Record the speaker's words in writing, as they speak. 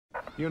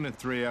Unit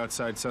 3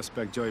 outside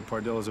suspect Joey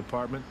Pardilla's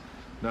apartment.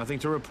 Nothing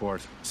to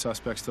report.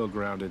 Suspect still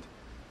grounded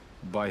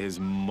by his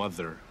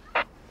mother.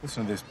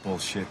 Listen to this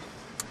bullshit.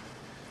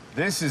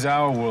 This is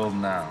our world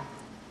now.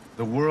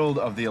 The world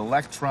of the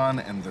electron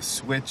and the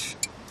switch.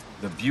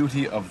 The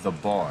beauty of the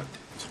baud.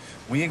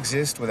 We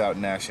exist without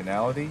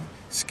nationality,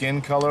 skin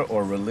color,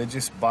 or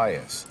religious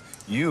bias.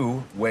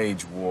 You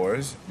wage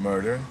wars,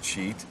 murder,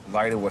 cheat,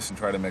 lie to us and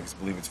try to make us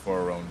believe it's for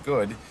our own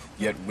good,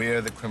 yet we're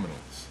the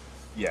criminals.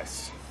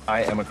 Yes,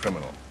 I am a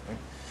criminal.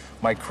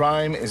 My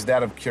crime is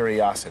that of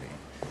curiosity.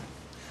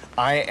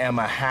 I am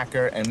a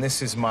hacker, and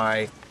this is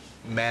my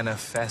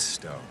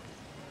manifesto.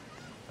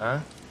 Huh?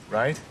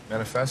 Right?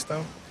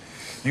 Manifesto?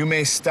 You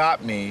may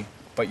stop me,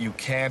 but you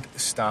can't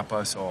stop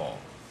us all.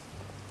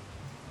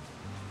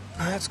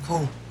 Oh, that's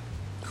cool.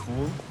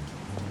 Cool?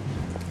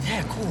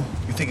 Yeah, cool.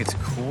 You think it's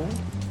cool?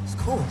 It's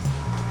cool.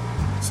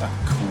 It's not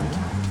cool.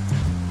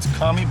 It's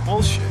commie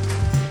bullshit.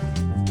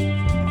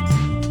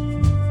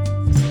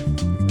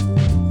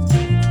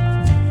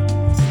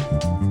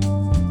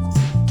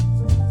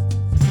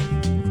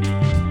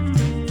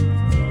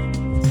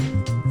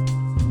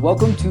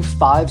 Welcome to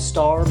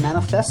 5-Star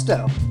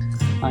Manifesto.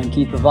 I'm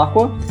Keith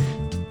Bavacqua.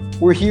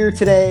 We're here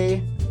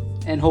today,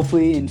 and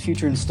hopefully in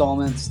future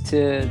installments,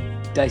 to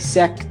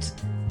dissect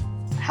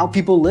how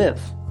people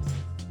live.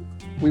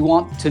 We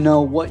want to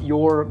know what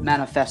your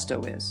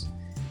manifesto is.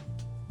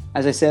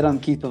 As I said,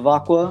 I'm Keith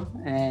Bavacqua,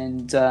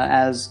 and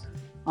as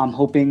I'm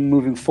hoping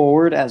moving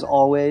forward, as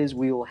always,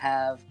 we will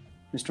have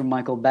Mr.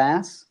 Michael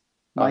Bass.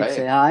 Mike, hey.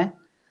 Say hi.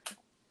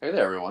 Hey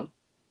there, everyone.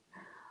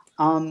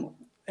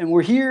 And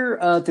we're here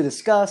to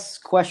discuss,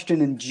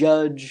 question, and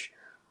judge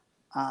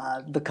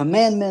the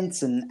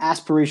commandments and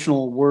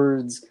aspirational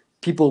words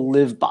people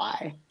live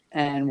by.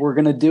 And we're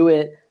going to do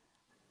it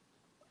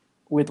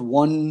with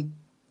one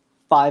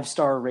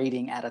 5-star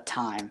rating at a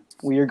time.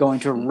 We are going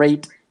to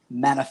rate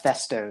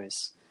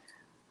manifestos.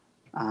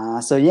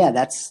 So yeah,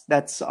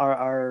 that's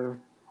our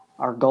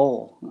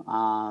goal.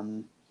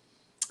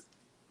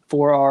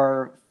 For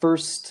our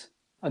first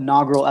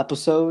inaugural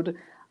episode,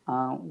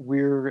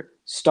 we're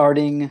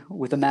starting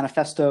with a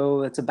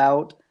manifesto that's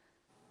about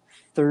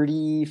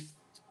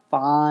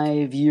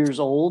 35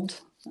 years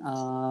old.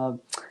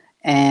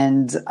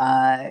 And it's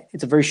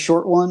a very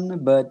short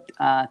one, but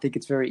I think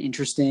it's very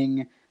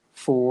interesting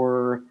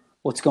for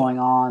what's going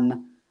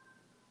on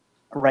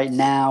right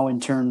now in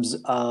terms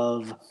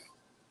of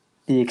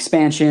the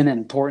expansion and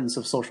importance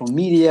of social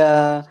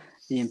media,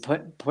 the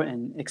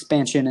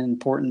expansion and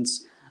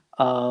importance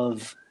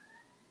of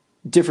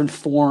different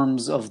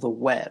forms of the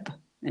web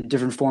and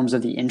different forms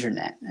of the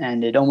internet.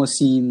 And it almost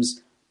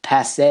seems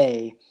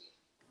passé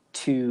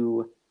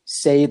to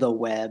say the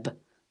web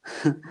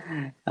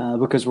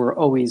because we're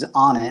always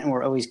on it and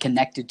we're always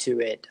connected to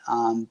it.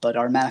 But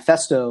our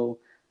manifesto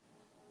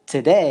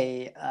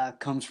today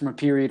comes from a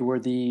period where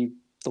the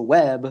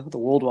web, the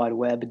World Wide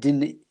Web,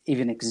 didn't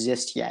even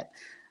exist yet,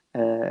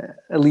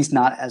 at least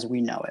not as we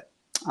know it.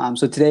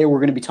 So today we're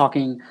going to be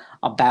talking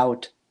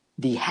about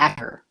the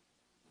Hacker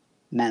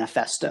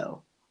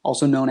Manifesto,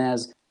 also known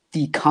as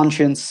the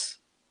conscience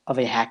of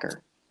a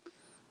hacker.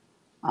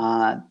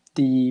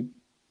 The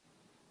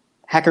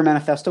Hacker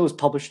Manifesto was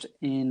published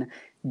in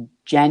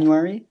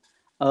January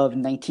of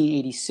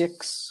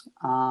 1986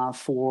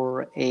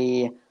 for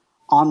a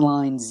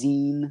online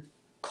zine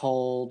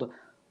called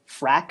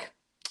Phrack,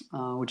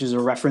 which is a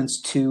reference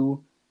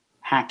to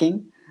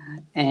hacking.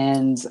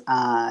 And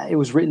it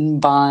was written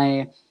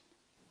by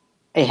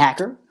a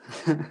hacker,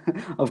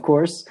 of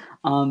course,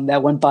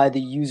 that went by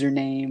the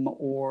username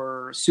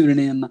or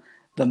pseudonym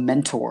The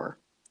Mentor.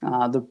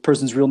 The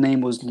person's real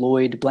name was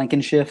Lloyd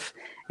Blankenship,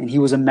 and he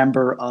was a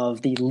member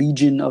of the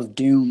Legion of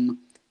Doom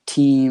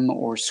team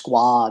or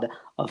squad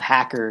of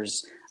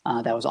hackers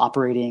that was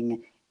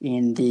operating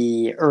in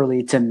the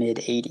early to mid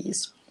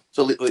 80s.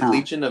 So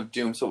Legion of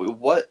Doom. So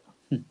what?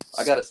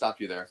 I got to stop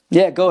you there.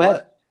 Yeah, go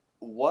ahead.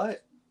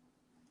 What?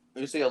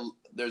 When you say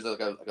there's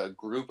like a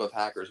group of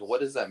hackers, what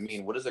does that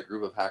mean? What does a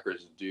group of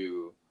hackers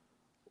do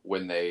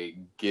when they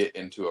get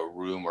into a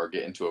room or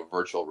get into a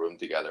virtual room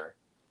together?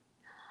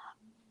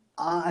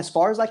 As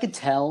far as I could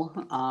tell,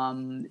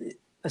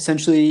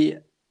 essentially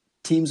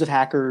teams of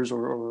hackers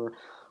or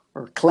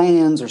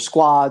clans or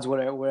squads,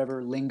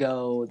 whatever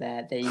lingo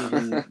that they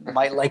even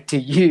might like to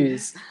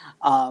use,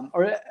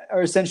 are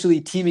essentially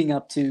teaming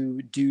up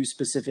to do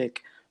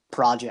specific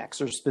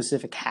projects or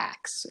specific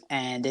hacks.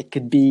 And it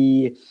could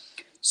be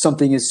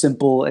something as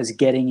simple as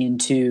getting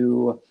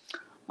into,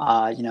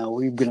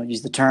 we don't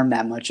use the term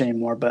that much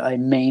anymore, but a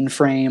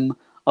mainframe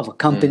of a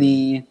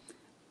company.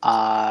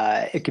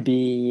 It could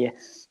be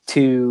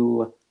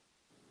to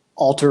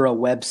alter a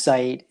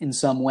website in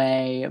some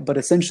way, but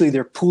essentially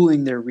they're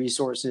pooling their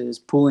resources,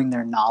 pooling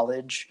their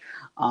knowledge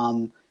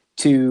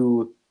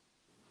to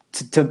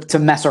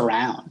mess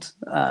around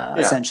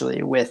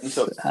essentially with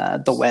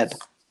the web.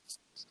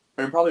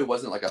 And it probably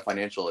wasn't like a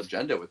financial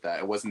agenda with that.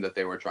 It wasn't that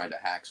they were trying to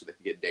hack so they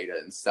could get data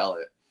and sell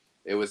it.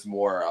 It was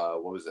more,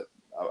 a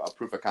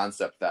proof of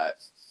concept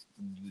that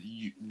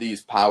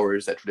these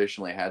powers that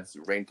traditionally had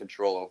reign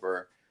control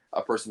over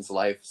a person's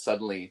life,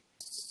 suddenly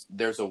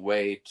there's a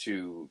way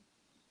to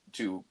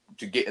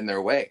get in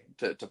their way,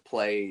 to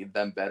play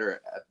them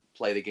better,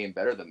 play the game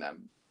better than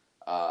them.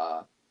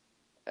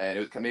 And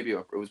it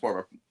was more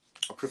of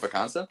a proof of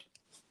concept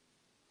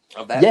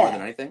of that more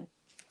than anything.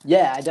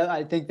 Yeah,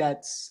 I think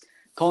that's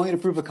calling it a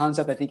proof of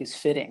concept. I think is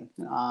fitting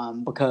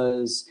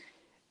because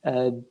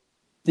the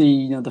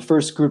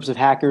first groups of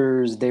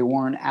hackers, they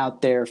weren't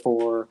out there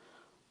for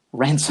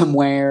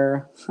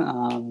ransomware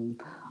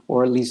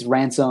or at least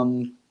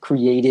ransom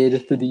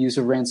created through the use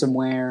of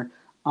ransomware.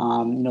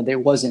 There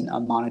wasn't a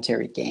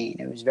monetary gain.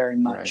 It was very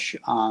much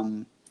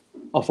a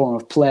form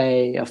of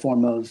play, a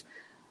form of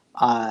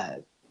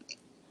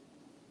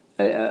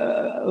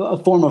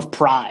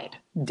pride.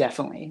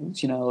 Definitely,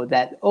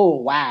 that, oh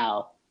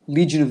wow,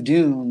 Legion of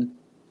Doom,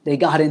 they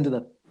got into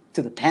the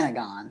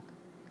Pentagon.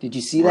 Did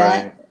you see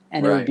that? Right.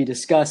 And it would be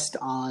discussed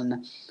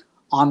on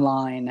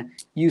online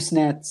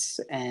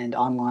Usenets and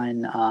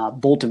online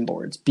bulletin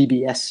boards,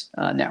 BBS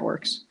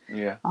networks.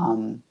 Yeah.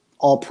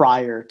 All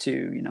prior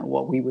to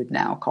what we would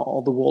now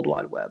call the World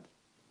Wide Web.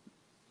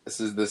 This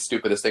is the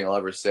stupidest thing I'll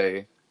ever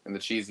say and the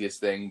cheesiest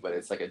thing, but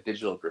it's like a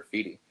digital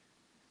graffiti.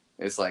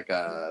 It's like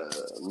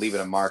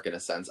leaving a mark in a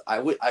sense. I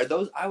would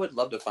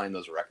love to find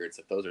those records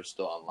if those are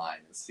still online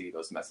and see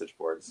those message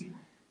boards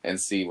and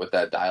see what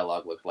that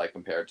dialogue looked like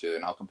compared to,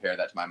 and I'll compare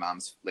that to my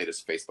mom's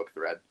latest Facebook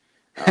thread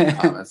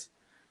comments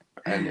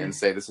and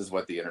say this is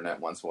what the internet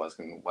once was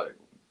and what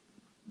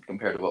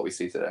compared to what we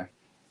see today.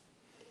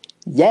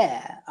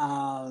 Yeah,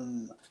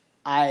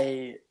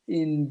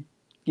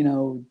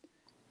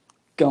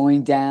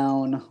 going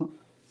down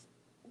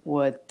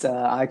what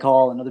I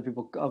call, and other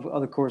people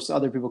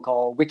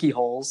call wiki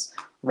holes,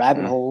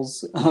 rabbit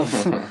holes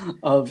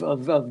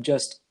of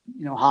just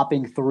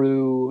hopping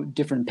through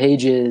different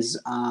pages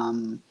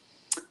on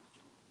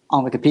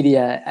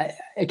Wikipedia.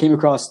 I came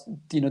across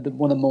one of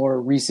the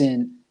more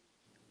recent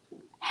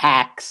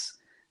hacks,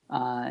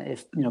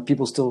 if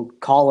people still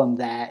call them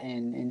that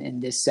in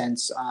this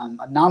sense.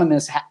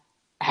 Anonymous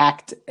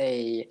hacked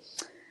a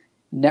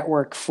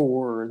network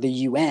for the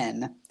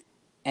UN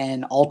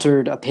and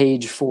altered a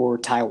page for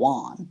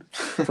Taiwan,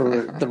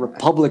 for the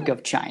Republic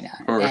of China.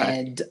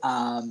 Right.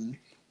 And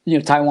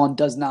Taiwan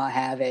does not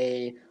have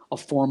a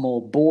formal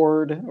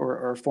board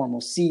or a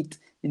formal seat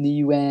in the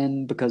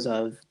UN because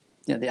of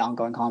the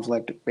ongoing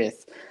conflict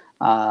with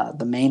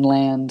the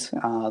mainland,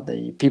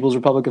 the People's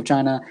Republic of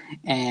China,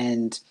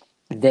 and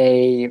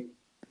they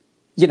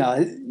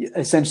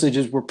essentially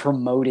just were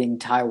promoting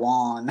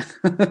Taiwan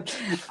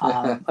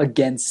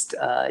against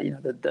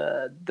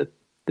the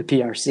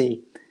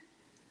PRC.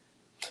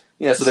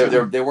 Yeah,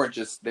 so they weren't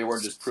just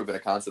proving a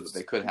concept that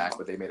they could hack,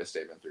 but they made a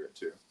statement through it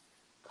too.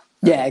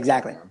 Yeah,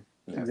 exactly.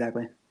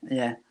 Exactly.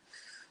 Yeah.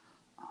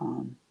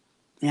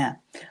 Yeah.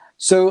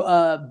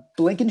 So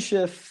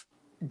Blankenship,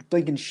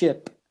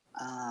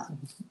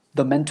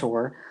 the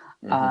mentor,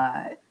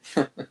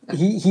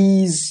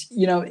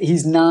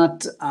 he's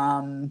not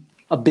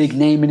a big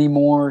name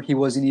anymore. He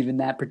wasn't even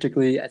that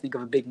particularly, I think,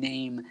 of a big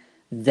name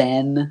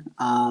then.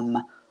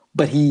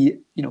 But he,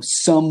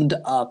 summed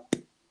up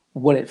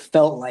what it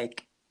felt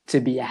like to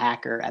be a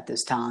hacker at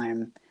this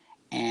time,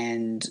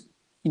 and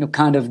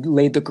kind of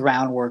laid the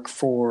groundwork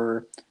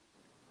for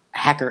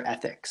hacker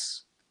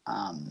ethics,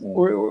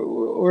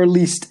 or at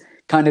least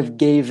kind of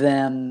gave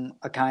them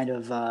a kind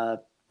of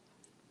a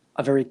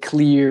very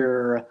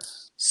clear,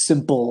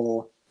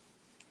 simple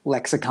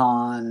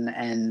lexicon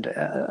and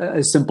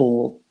a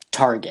simple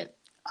target.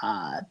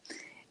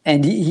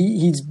 And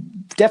he's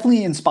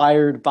definitely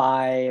inspired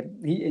by.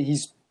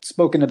 He's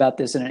spoken about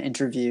this in an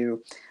interview.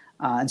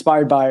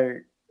 Inspired by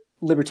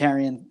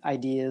libertarian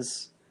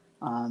ideas.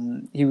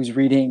 He was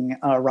reading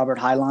a Robert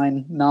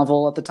Heinlein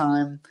novel at the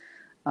time,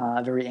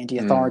 a very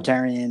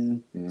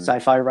anti-authoritarian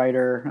sci-fi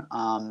writer,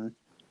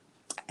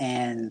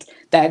 and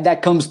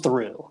that comes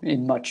through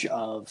in much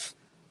of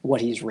what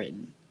he's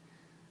written.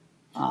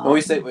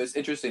 It's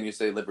interesting you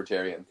say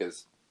libertarian,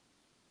 because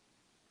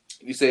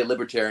you say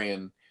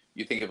libertarian,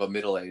 you think of a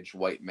middle-aged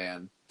white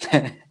man,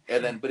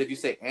 but if you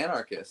say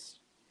anarchist,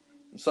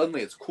 suddenly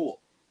it's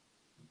cool.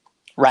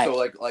 Right.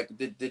 So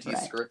did he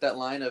skirt that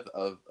line of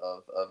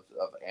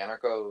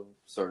anarcho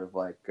sort of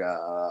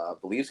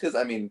beliefs? Because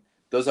I mean,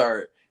 those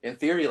are, in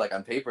theory,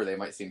 on paper they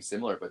might seem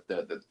similar, but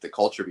the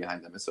culture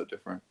behind them is so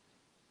different.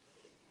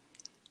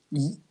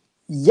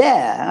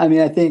 Yeah, I mean,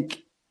 I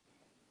think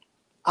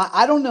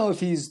I don't know if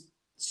he's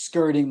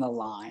skirting the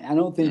line. I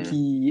don't think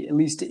he, at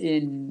least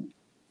in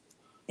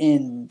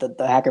the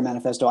Hacker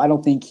Manifesto, I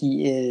don't think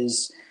he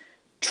is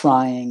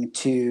trying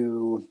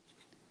to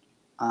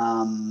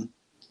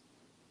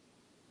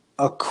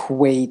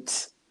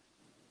equate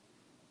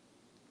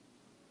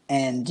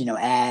and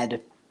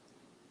add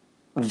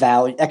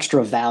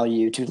extra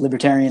value to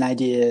libertarian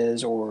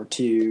ideas or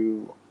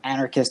to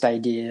anarchist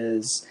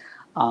ideas.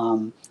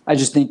 I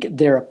just think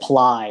they're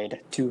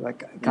applied to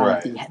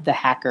kind of the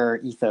hacker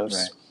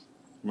ethos.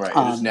 Right. It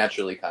just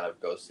naturally kind of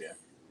goes.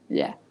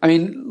 Yeah. I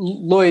mean,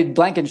 Lloyd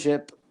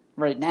Blankenship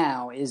right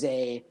now is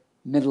a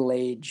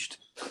middle-aged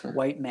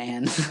white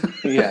man.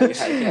 Yeah. You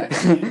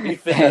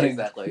fit that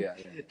exactly. Yeah.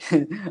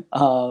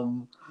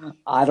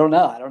 I don't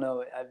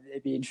know.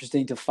 It'd be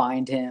interesting to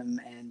find him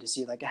and to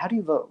see, like, how do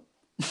you vote?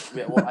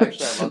 Yeah, well,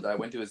 actually, I love that. I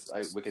went to his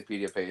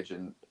Wikipedia page,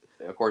 and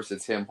of course,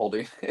 it's him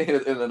holding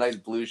in a nice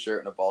blue shirt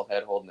and a bald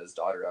head, holding his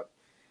daughter up.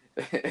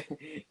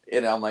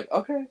 And I'm like,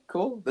 okay,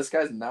 cool. This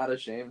guy's not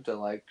ashamed to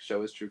like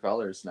show his true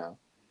colors now.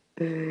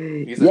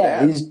 He's a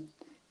Yeah, dad.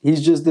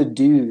 he's just a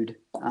dude.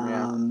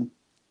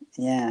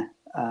 Yeah.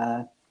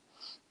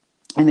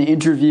 And the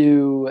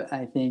interview,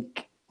 I mean,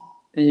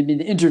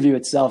 the interview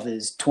itself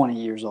is 20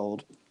 years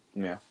old.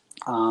 Yeah.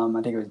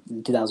 I think it was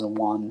in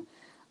 2001,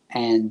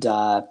 and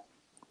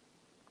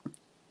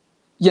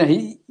yeah,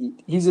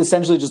 he's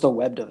essentially just a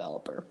web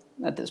developer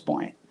at this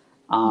point.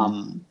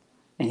 And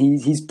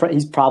he's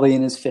probably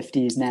in his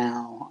 50s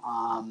now.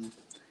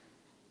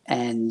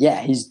 And yeah,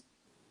 he's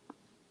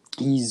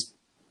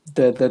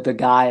the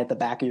guy at the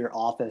back of your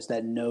office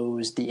that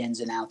knows the ins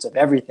and outs of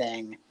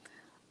everything.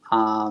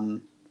 But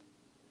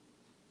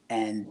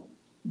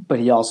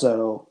he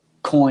also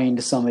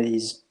coined some of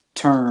these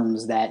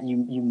terms that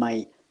you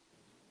might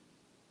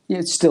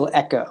still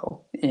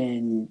echo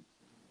in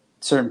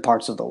certain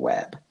parts of the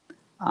web.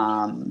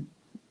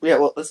 Yeah,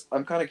 well,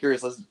 I'm kind of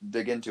curious. Let's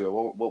dig into it.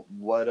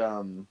 What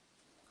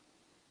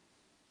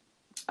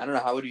I don't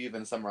know. How would you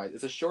even summarize?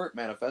 It's a short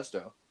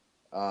manifesto,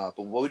 but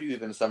what would you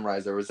even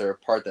summarize? Or was there a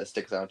part that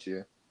sticks out to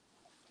you?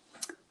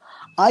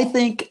 I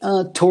think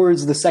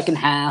towards the second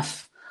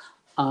half,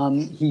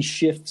 he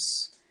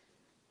shifts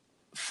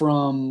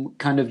from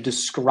kind of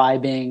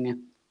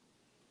describing,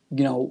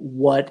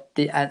 what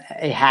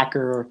a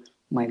hacker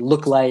might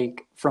look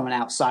like from an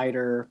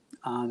outsider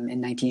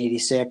in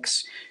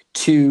 1986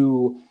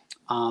 to,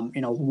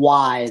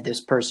 why this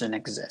person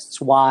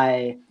exists,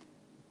 why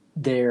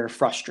they're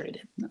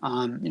frustrated.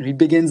 He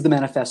begins the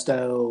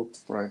manifesto.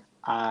 Right.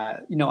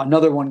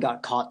 Another one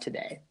got caught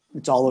today.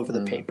 It's all over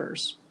the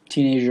papers.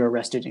 Teenager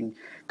arrested in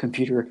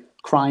computer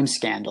crime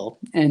scandal.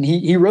 And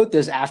he wrote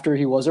this after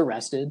he was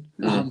arrested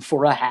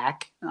for a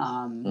hack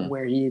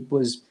where he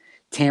was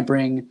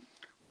tampering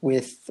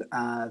with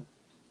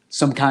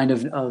some kind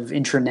of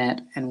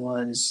intranet and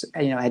was,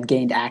 had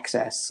gained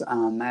access.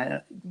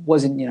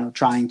 Wasn't,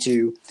 trying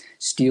to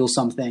steal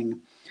something,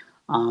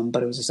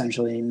 but it was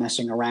essentially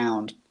messing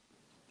around.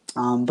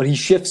 But he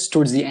shifts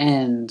towards the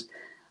end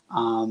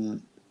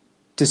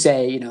to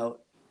say,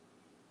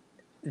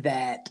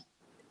 that,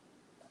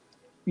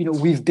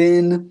 we've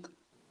been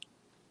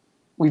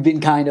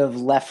kind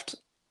of left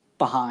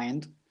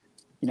behind.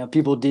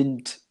 People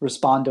didn't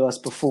respond to us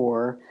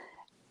before,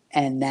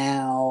 and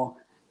now,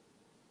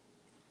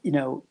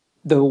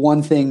 the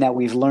one thing that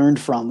we've learned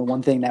from, the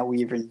one thing that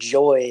we've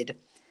enjoyed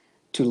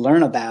to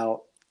learn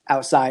about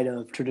outside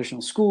of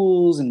traditional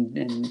schools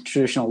and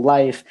traditional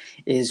life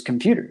is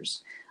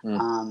computers.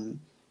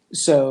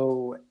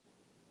 So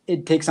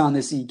it takes on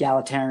this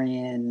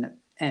egalitarian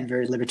and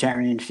very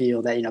libertarian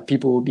feel that,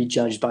 people will be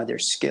judged by their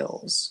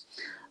skills.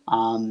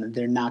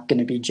 They're not going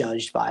to be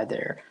judged by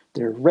their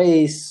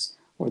race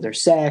or their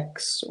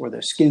sex or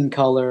their skin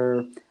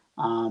color.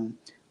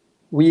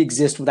 We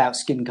exist without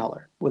skin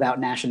color,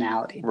 without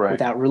nationality, right,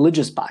 without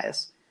religious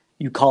bias.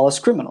 You call us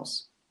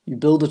criminals. You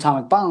build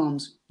atomic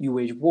bombs. You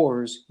wage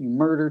wars. You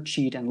murder,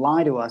 cheat, and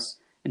lie to us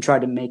and try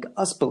to make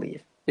us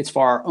believe it's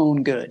for our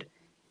own good.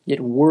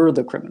 Yet we're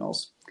the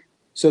criminals.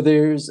 So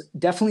there's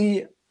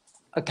definitely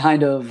a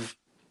kind of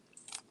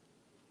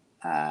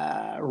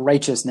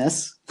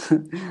righteousness.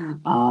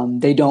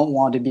 They don't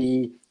want to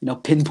be,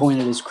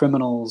 pinpointed as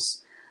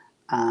criminals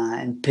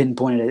and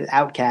pinpointed as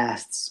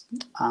outcasts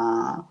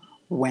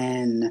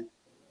when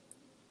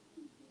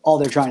all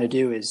they're trying to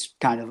do is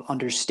kind of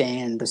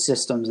understand the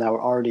systems that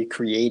were already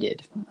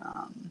created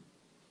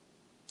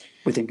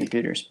within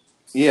computers.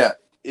 Yeah,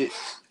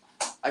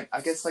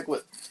 I guess like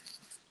what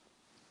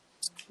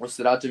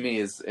stood out to me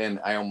is, and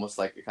I almost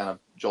like it kind of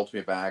jolts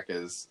me back,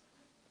 is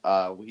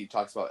he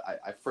talks about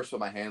I first put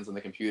my hands on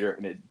the computer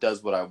and it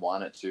does what I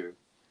want it to,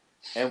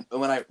 and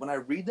when I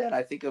read that,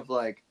 I think of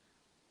like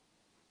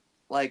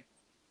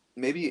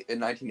maybe in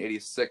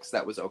 1986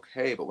 that was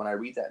okay, but when I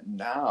read that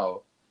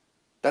now,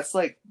 that's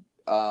like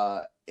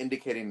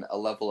indicating a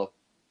level of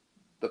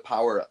the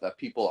power that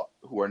people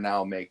who are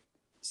now make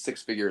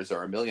six figures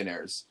or are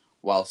millionaires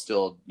while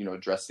still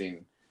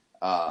dressing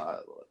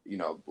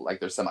like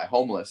they're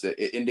semi-homeless.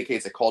 It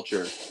indicates a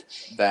culture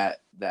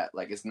that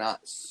like is not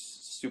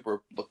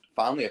super looked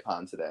fondly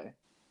upon today.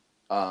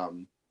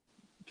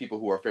 People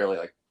who are fairly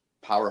like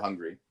power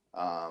hungry,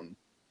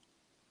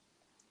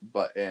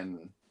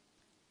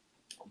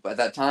 but at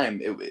that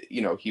time it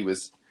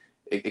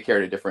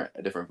carried a different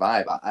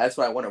vibe. That's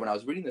what I wondered when I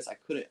was reading this. I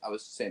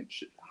was saying,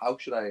 how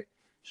should I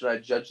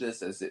judge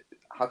this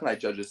how can I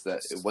judge this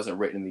that it wasn't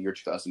written in the year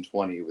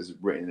 2020? It was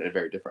written in a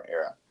very different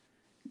era.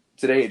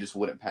 Today, it just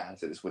wouldn't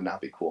pass. It just would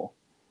not be cool.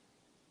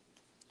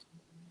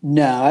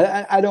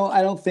 No, I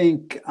don't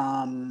think.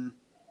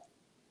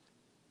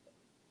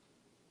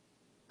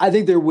 I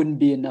think there wouldn't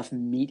be enough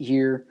meat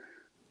here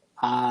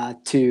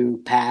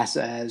to pass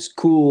as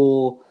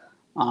cool.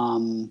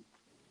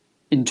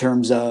 in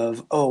terms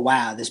of, oh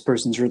wow, this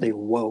person's really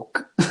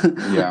woke.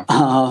 Yeah.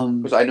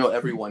 um, Because I know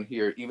everyone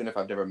here, even if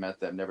I've never met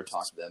them, never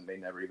talked to them, may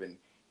never even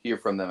hear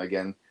from them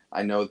again.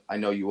 I know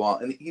you all,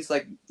 and he's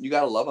like, you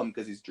gotta love him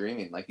because he's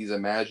dreaming, like he's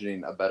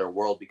imagining a better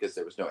world because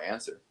there was no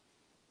answer.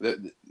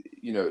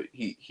 You know,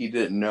 he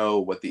didn't know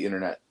what the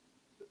internet,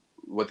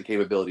 what the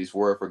capabilities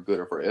were for good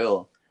or for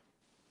ill,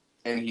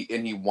 and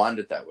he wanted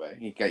it that way.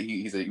 He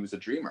was a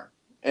dreamer,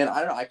 and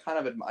I don't know. I kind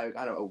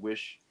of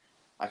wish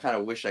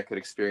I could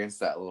experience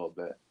that a little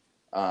bit,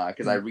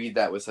 because I read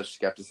that with such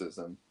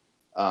skepticism.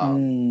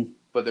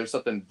 But there is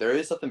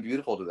something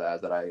beautiful to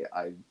that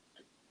I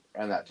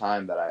and that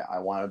time that I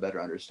want to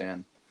better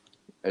understand.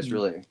 It's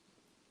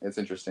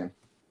interesting.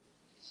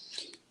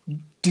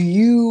 do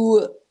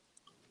you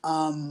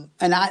and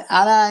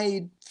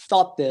I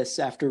thought this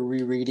after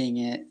rereading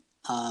it,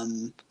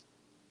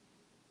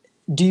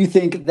 do you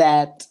think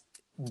that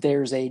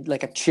there's a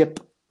chip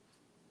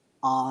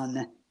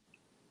on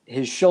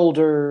his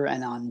shoulder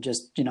and on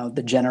just,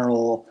 the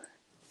general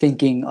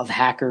thinking of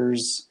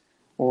hackers,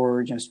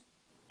 or just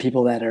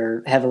people that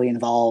are heavily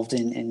involved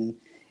in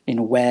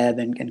web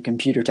and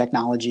computer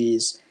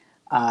technologies,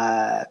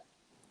 that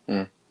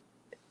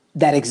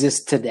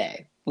exists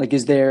today? Like,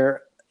 is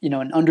there,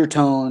 an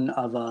undertone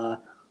of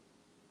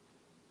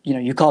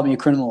you call me a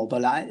criminal,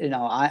 but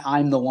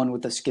I'm the one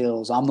with the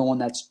skills. I'm the one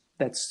that's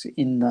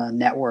in the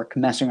network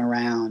messing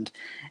around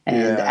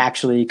and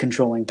actually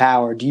controlling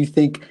power. Do you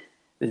think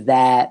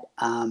that,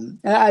 and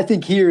I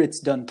think here it's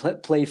done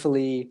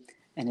playfully,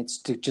 and it's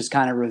to just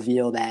kind of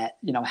reveal that,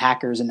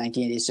 hackers in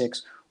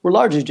 1986 were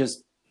largely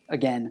just,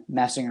 again,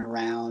 messing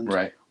around.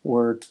 Right.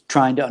 Were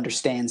trying to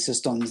understand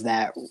systems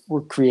that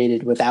were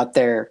created without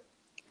their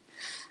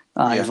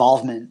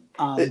involvement.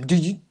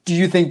 Do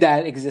you think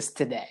that exists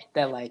today?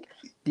 That, like,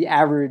 the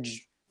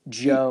average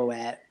Joe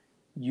at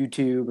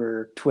YouTube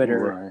or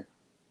Twitter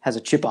has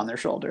a chip on their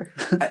shoulder?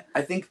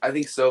 I think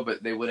so,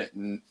 but they wouldn't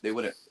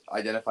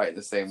identify it in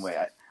the same way.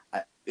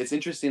 It's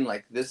interesting,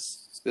 like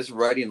this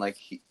writing, like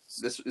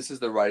this is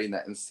the writing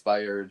that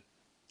inspired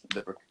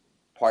the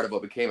part of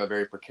what became a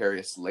very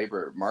precarious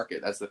labor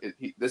market.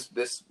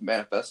 This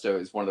manifesto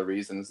is one of the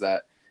reasons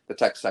that the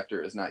tech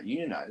sector is not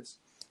unionized,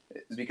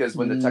 because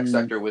when the tech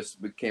sector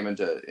came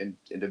into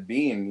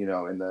being,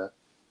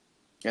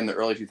 in the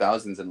early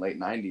 2000s and late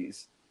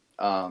 90s,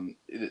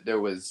 it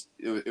was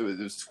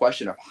this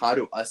question of how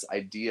do us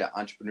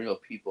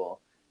entrepreneurial people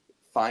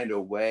find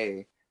a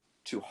way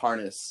to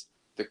harness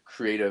the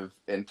creative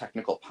and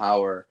technical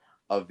power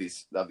of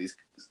these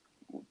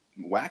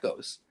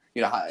wackos.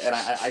 And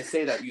I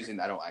say that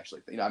I don't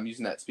actually, I'm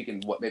using that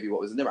speaking what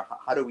was in there.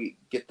 How do we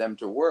get them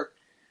to work?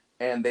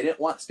 And they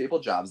didn't want stable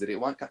jobs. They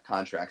didn't want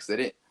contracts. They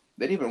didn't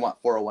even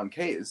want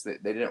 401ks.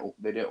 They didn't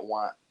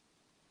want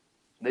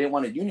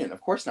a union.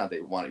 Of course not. They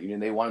want a union.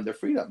 They wanted their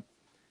freedom.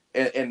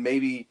 And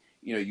maybe,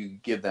 you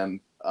give them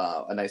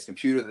a nice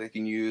computer that they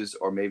can use,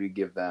 or maybe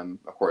give them,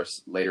 of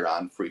course, later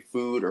on, free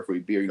food or free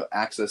beer,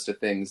 access to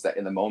things that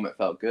in the moment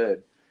felt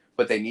good,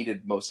 but they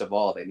needed, most of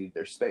all, they needed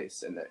their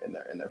space and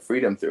their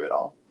freedom through it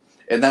all.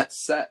 And that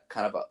set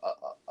kind of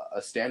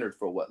a standard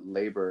for what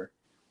labor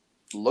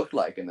looked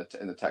like in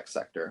the tech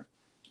sector.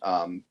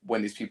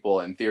 When these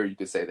people, in theory, you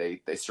could say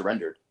they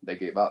surrendered, they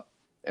gave up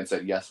and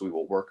said, yes, we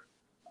will work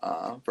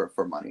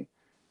for money.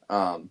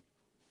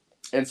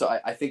 And so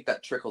I think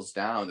that trickles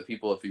down. The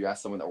people, if you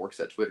ask someone that works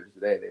at Twitter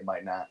today, they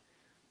might not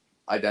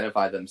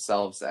identify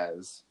themselves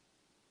as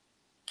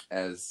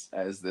this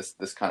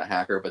kind of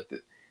hacker, but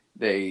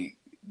they're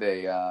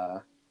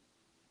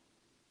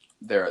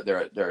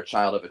a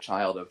child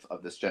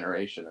of this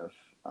generation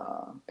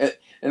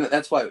and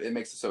that's why it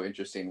makes it so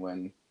interesting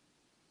when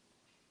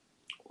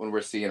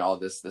we're seeing all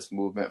this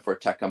movement for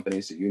tech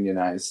companies to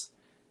unionize,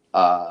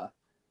 that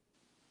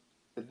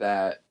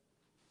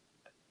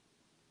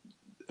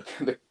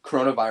the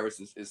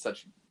coronavirus is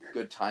such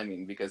good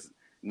timing, because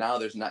now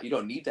you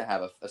don't need to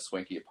have a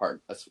swanky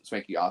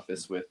swanky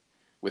office with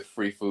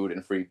free food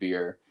and free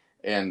beer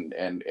and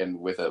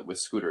with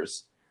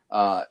scooters.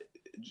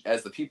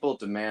 As the people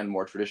demand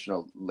more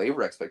traditional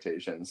labor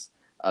expectations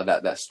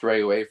that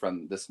stray away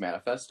from this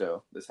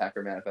manifesto, this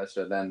hacker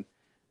manifesto, then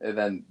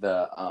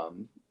the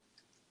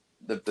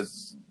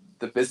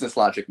business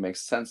logic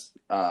makes sense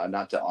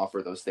not to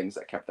offer those things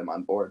that kept them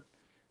on board.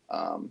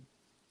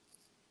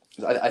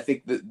 I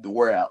think that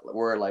we are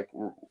like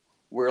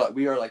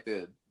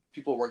the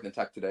people working in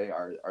tech today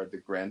are the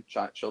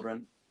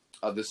grandchildren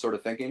of this sort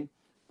of thinking,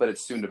 but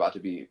it's soon about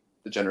to be,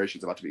 the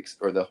generation's about to be,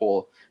 or the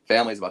whole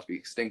family is about to be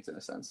extinct in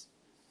a sense.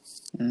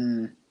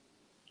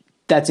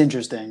 That's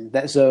interesting.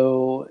 This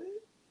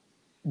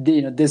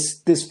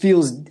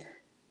feels,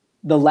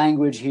 the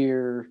language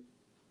here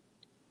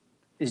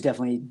is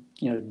definitely,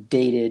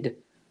 dated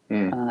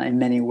in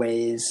many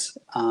ways.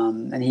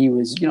 And he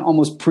was,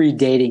 almost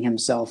predating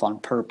himself on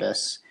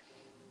purpose.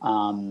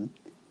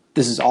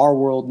 This is our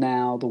world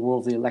now, the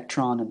world of the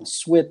electron and the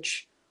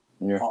switch.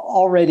 Yeah.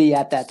 Already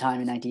at that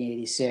time in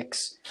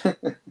 1986,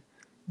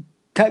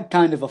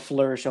 kind of a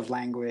flourish of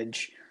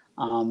language.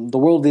 The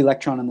world of the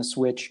electron and the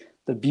switch,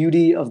 the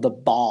beauty of the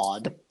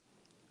baud,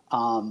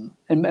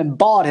 And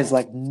bawd has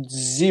like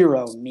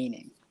zero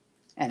meaning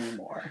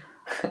anymore.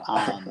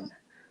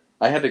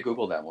 I had to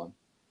Google that one.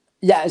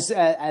 Yeah,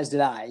 as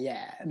did I.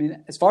 Yeah, I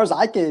mean, as far as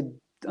I could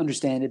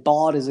understand it,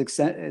 baud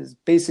is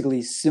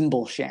basically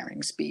symbol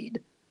sharing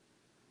speed.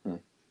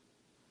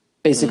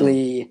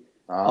 Basically,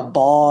 a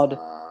baud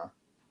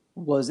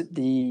was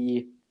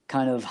the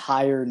kind of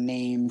higher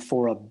name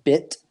for a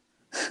bit.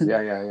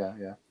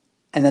 Yeah.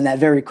 And then that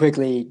very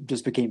quickly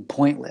just became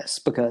pointless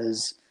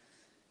because,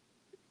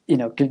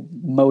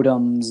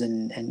 modems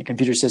and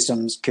computer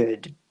systems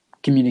could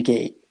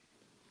communicate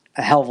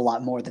a hell of a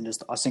lot more than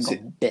just a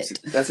single bit.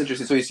 That's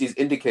interesting. So he's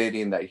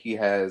indicating that he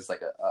has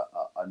like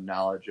a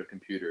knowledge of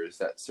computers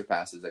that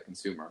surpasses a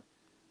consumer.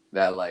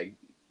 That like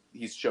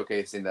he's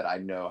showcasing that I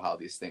know how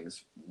these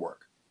things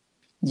work.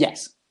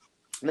 Yes.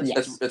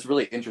 It's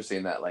really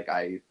interesting that like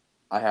I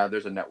have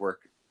there's a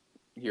network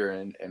here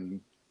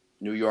in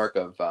New York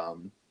of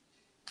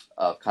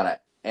kind of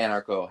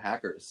anarcho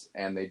hackers,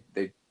 and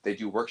they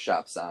do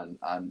workshops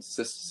on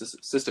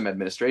system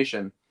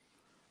administration,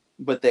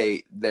 but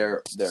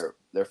their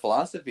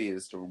philosophy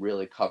is to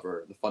really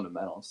cover the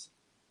fundamentals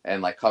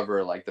and like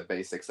cover like the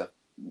basics of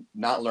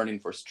not learning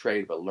for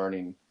trade, but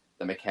learning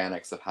the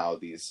mechanics of how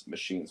these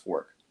machines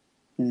work.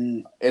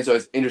 And so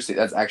it's interesting.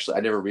 That's actually,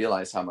 I never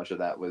realized how much of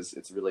that was,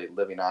 it's really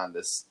living on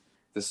this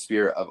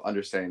spirit of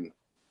understanding,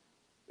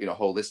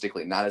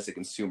 holistically, not as a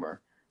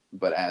consumer,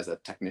 but as a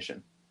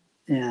technician.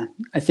 Yeah.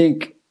 I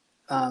think,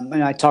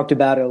 and I talked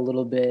about it a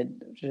little bit,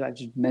 I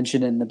just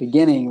mentioned in the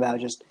beginning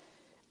about just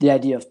the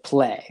idea of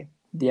play,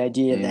 the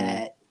idea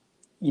that,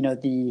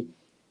 the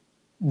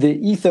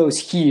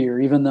ethos here,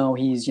 even though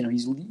he's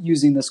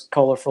using this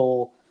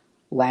colorful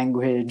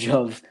language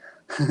of,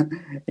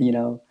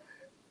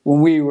 when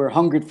we were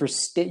hungered for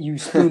steak, you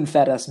spoon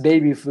fed us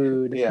baby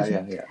food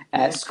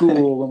at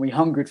school when we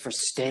hungered for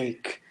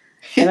steak.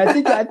 And I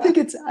think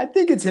it's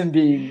him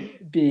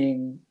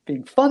being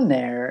fun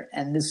there.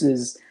 And this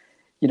is,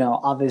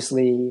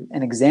 obviously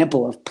an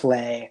example of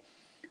play,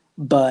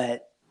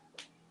 but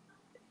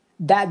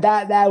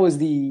that was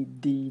the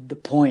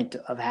point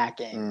of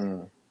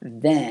hacking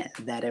then,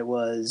 that it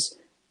was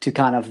to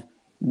kind of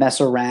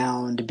mess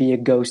around, be a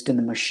ghost in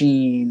the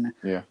machine,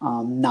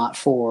 not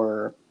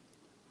for,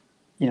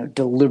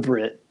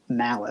 deliberate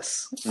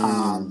malice.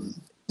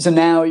 So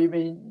now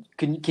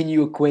can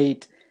you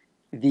equate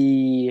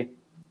the,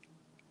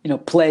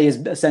 play has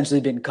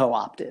essentially been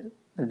co-opted,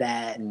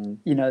 that,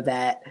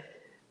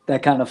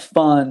 that kind of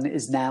fun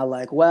is now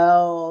like,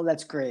 well,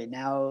 that's great.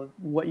 Now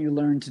what you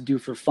learn to do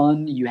for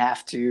fun, you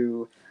have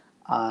to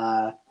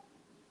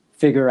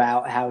figure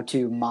out how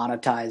to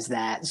monetize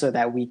that so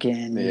that we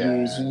can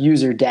use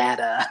user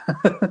data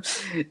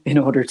in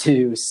order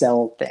to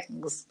sell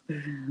things.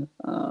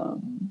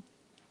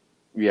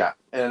 Yeah,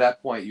 and at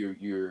that point,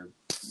 you're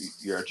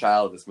a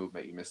child of this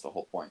movement. You miss the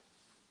whole point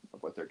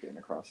of what they're getting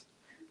across.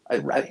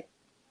 Right.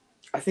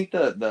 I think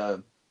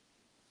the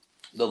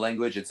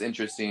language, it's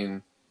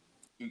interesting.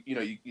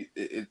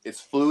 It's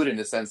fluid in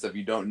the sense of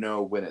you don't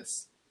know when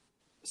it's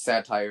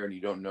satire and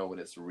you don't know when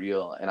it's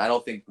real. And I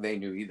don't think they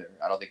knew either.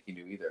 I don't think he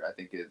knew either. I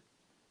think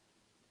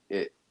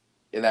it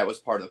and that was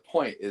part of the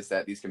point, is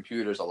that these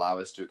computers allow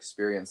us to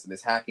experience, and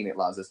this hacking, it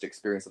allows us to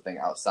experience something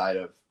outside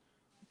of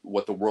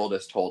what the world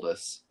has told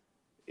us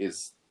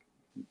is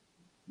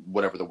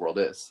whatever the world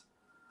is.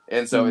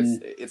 And so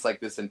it's like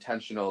this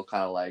intentional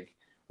kind of like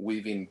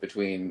weaving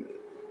between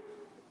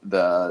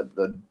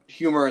the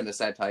humor and the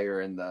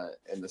satire and the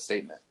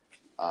statement,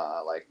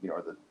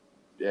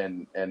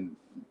 and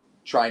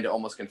trying to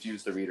almost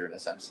confuse the reader in a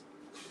sense.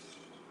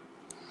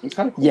 It's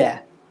kind of cool.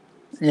 Yeah,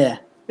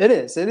 it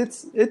is.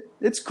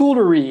 It's cool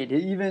to read,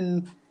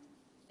 even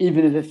if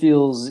it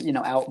feels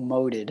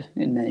outmoded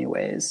in many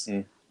ways.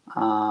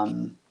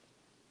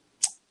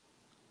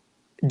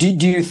 Do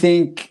you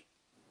think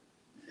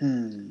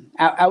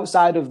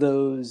outside of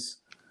those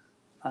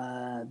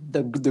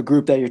the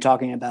group that you're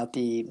talking about,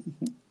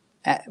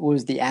 what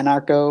was the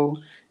anarcho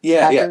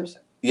hackers?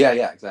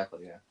 Yeah,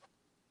 exactly. Yeah.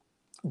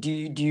 Do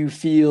you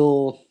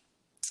feel,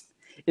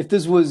 if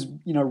this was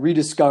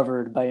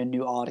rediscovered by a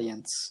new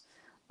audience,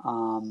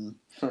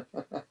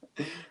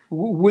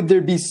 would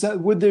there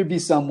be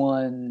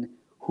someone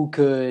who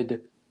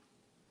could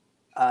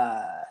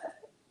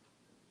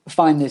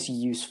find this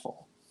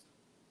useful?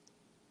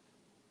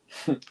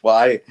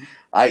 Well,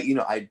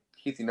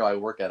 Keith, I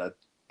work at a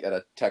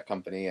tech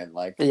company, and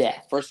like,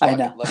 first of all,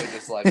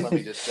 let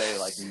me just say,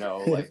 like, no,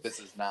 like, this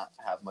does not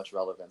have much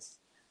relevance.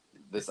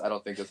 I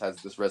don't think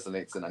this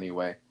resonates in any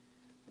way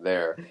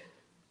there.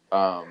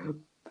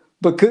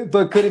 But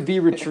could it be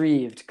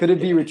retrieved? Could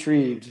it be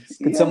retrieved?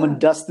 Could someone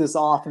dust this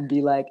off and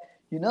be like,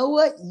 you know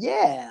what?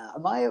 Yeah,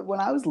 when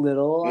I was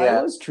little,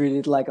 I was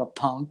treated like a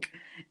punk,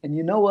 and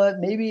you know what?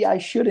 Maybe I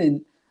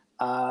shouldn't.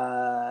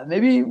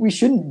 Maybe we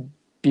shouldn't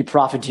be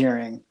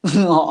profiteering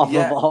off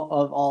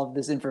of all of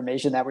this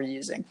information that we're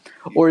using,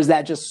 or is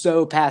that just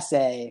so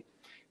passé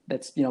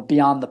that's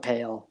beyond the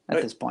pale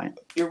at this point?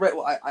 You're right.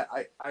 Well,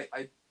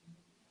 I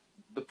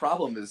the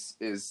problem is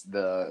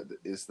the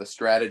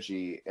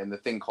strategy and the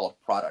thing called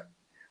product.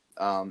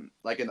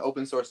 Like an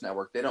open source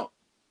network,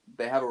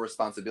 they have a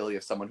responsibility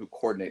of someone who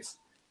coordinates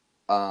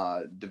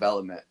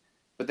development,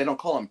 but they don't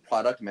call them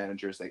product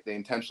managers. They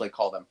intentionally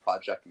call them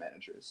project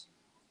managers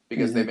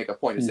because they make a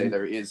point to say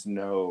there is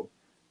no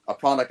a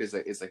product is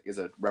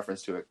a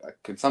reference to a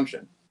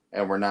consumption,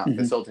 and we're not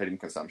facilitating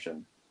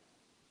consumption.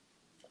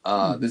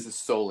 This is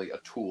solely a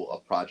tool, a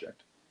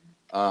project.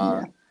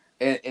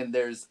 And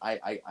there's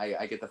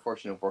I get the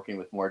fortune of working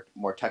with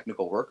more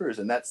technical workers,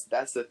 and that's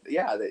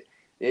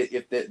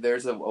if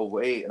there's a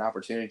way, an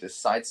opportunity to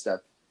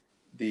sidestep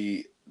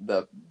the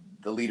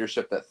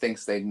leadership that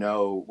thinks they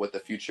know what the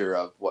future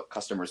of what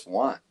customers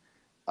want,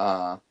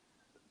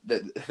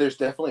 there's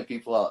definitely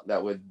people out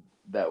that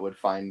would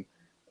find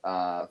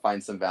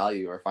some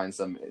value or find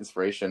some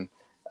inspiration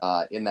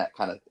in that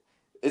kind of.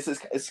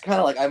 It's kind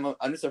of like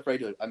I'm just afraid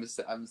to. I'm just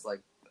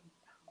like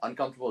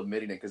uncomfortable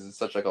admitting it because it's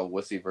such like a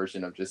wussy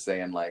version of just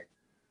saying like,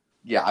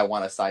 yeah, I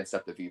want to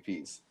sidestep the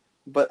VPs,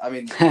 but I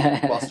mean,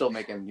 while still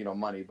making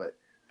money, but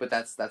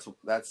that's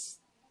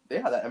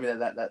yeah,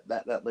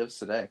 that lives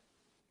today.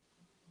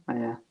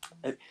 Yeah.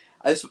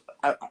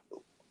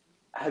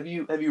 Have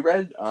you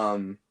read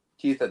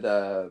Keith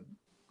the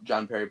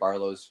John Perry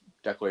Barlow's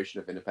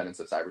Declaration of Independence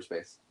of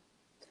Cyberspace?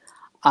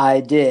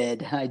 I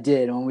did.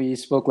 When we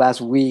spoke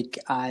last week,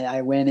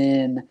 I went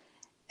in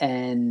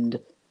and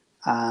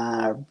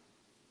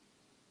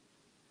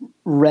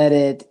read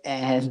it,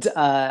 and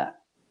I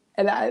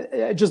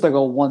just like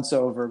a once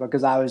over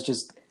because I was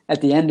just at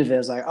the end of it. I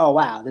was like, oh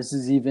wow, this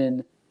is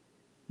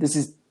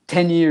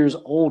 10 years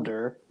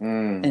older,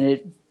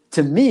 and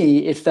to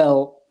me it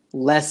felt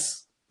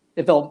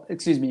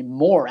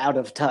more out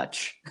of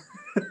touch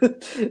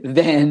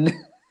than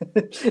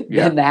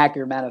the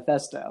Hacker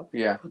Manifesto.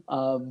 Yeah.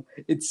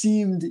 It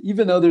seemed,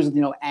 even though there's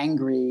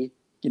angry,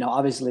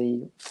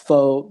 obviously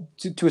faux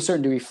to a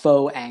certain degree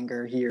faux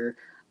anger here.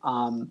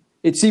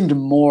 It seemed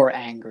more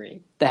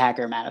angry, the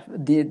Hacker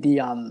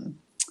Manifesto,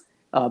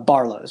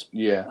 Barlow's.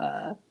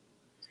 Yeah.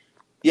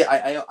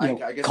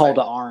 I guess call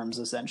to arms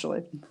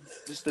essentially.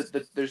 Just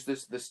there's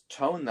this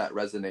tone that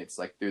resonates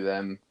like through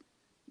them.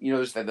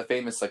 There's the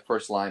famous like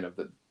first line of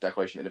the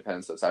Declaration of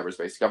Independence of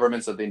Cyberspace.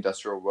 Governments of the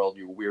industrial world,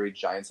 you weary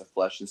giants of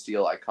flesh and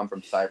steel, I come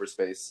from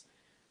cyberspace,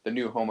 the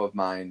new home of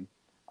mine.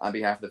 On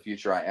behalf of the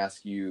future, I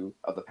ask you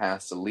of the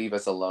past to leave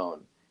us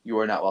alone. You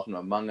are not welcome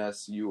among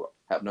us. You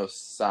have no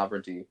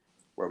sovereignty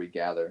where we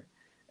gather.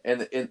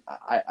 And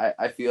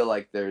I feel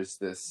like there's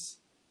this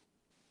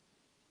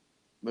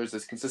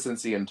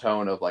consistency in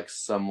tone of like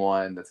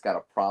someone that's got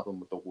a problem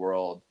with the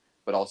world,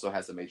 but also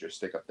has a major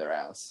stick up their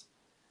ass.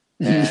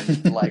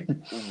 And like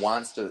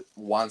wants to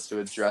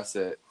address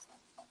it,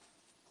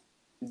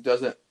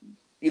 doesn't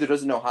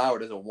know how or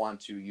doesn't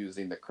want to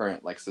using the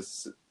current like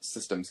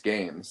systems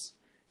games,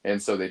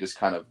 and so they just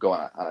kind of go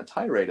on a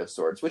tirade of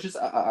sorts. Which is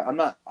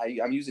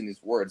I'm using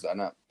these words. I'm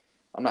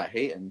not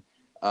hating,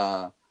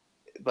 but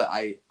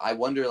I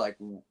wonder like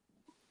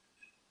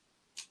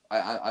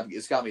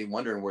it's got me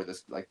wondering where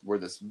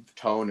this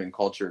tone and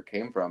culture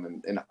came from,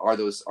 and are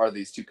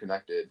these two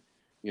connected?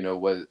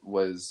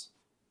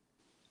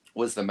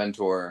 Was the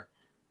mentor,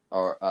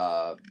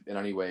 or in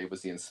any way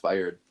was he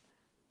inspired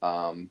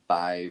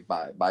by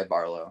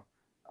Barlow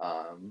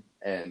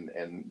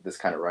and this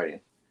kind of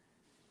writing?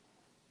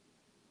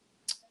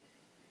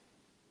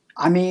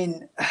 I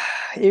mean,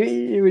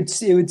 it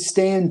would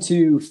stand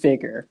to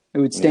figure. It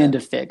would stand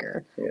to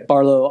figure. Yeah.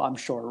 Barlow, I'm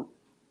sure,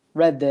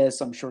 read this.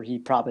 I'm sure he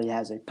probably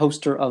has a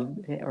poster of,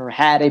 or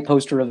had a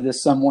poster of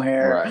this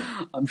somewhere. Right.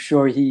 I'm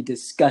sure he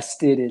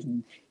discussed it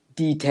in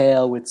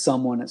detail with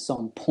someone at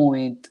some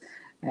point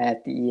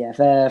at the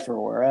EFF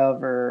or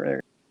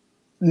wherever.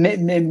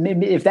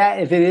 Maybe if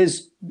it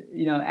is,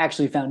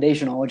 actually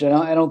foundational, which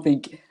I don't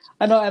think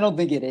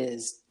it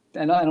is.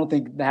 I don't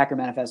think the Hacker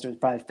Manifesto is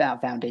probably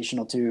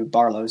foundational to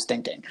Barlow's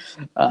thinking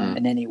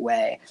in any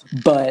way.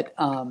 But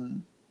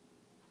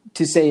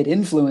to say it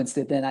influenced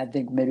it, then I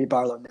think maybe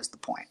Barlow missed the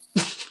point.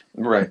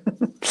 Right.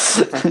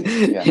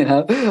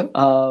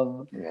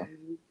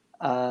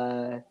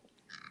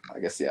 I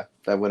guess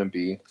that wouldn't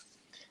be.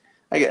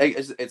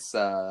 It's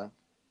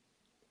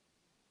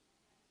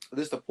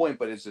there's the point,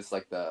 but it's just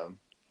like the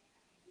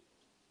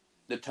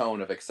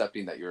tone of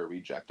accepting that you're a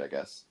reject. I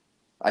guess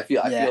I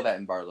feel that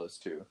in Barlow's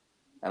too,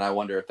 and I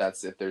wonder if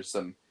there's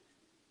some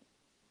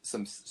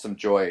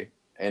joy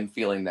in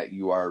feeling that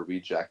you are a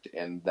reject,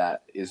 and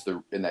that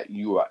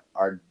you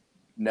are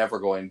never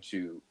going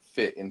to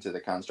fit into the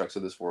constructs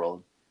of this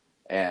world,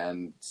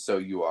 and so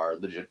you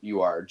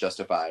are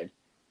justified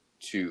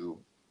to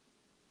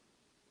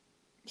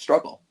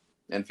struggle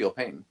and feel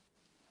pain.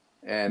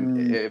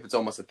 And if it's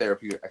almost a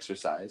therapeutic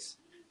exercise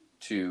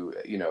to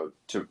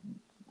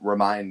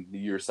remind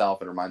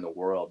yourself and remind the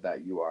world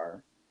that you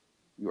are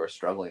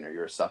struggling or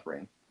you're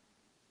suffering,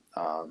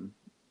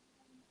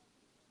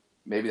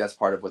 maybe that's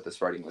part of what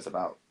this writing was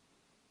about.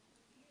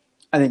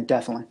 I think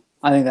definitely.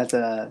 I think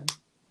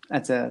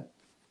that's a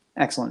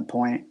excellent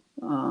point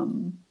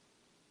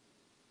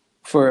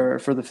for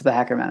the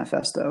Hacker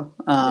Manifesto.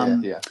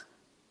 Yeah.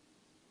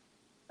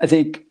 I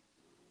think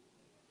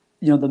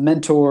the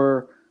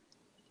mentor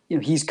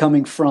he's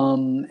coming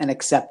from an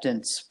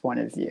acceptance point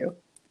of view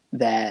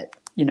that,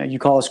 you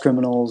call us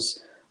criminals,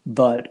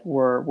 but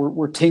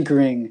we're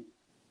tinkering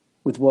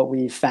with what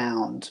we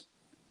found.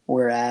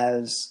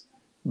 Whereas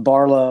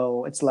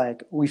Barlow, it's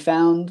like we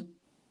found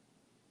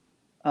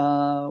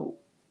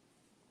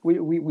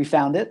we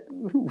found it.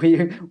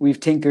 We've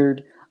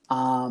tinkered.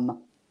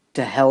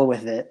 To hell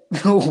with it.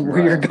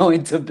 We're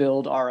going to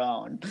build our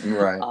own.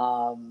 Right.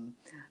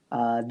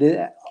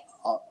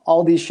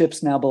 All these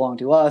ships now belong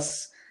to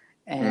us,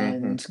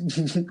 and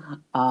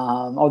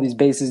all these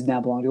bases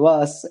now belong to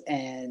us,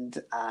 and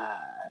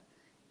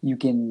you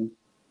can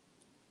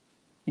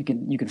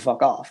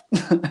fuck off.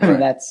 I mean,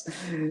 that's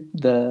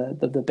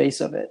the base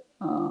of it.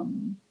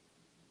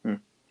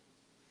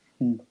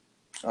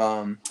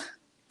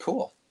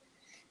 Cool.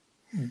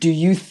 Do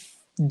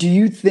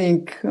you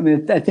think? I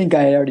mean, I think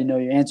I already know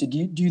your answer.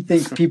 Do you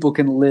think people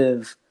can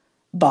live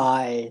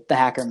by the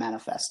Hacker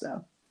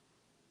Manifesto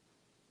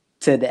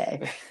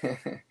today?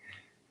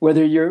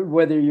 whether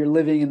you're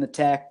living in the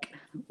tech,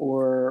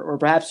 or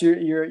perhaps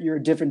you're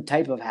a different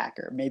type of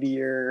hacker. Maybe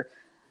you're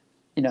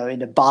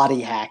into body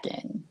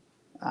hacking,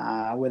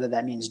 whether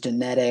that means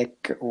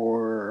genetic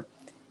or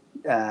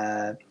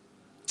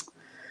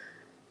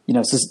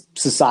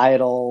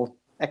societal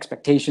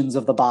expectations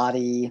of the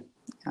body.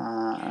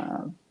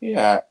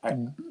 Yeah.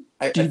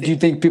 Do you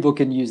think people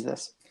can use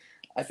this?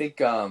 I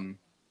think,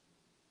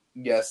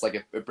 yes,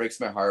 like it breaks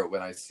my heart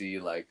when I see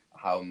like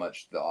how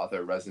much the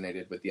author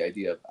resonated with the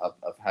idea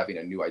of having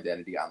a new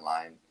identity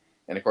online.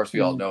 And of course we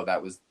all know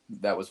that was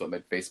what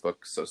made Facebook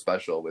so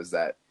special, was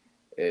that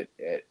it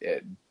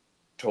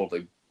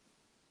totally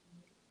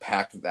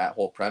packed that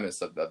whole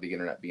premise of the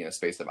internet being a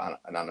space of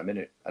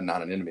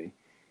anonymity.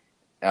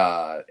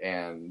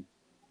 And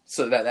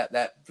so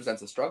that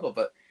presents a struggle,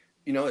 but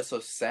it's so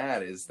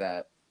sad is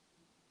that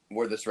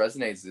where this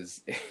resonates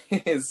is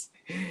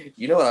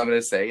what I'm going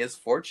to say is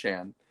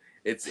 4chan.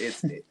 It's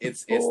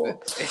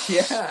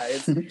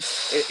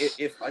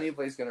if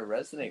anybody's going to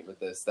resonate with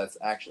this, that's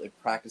actually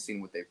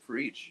practicing what they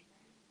preach.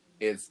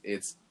 It's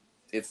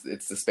the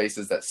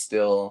spaces that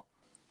still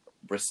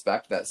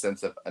respect that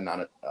sense of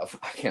I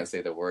can't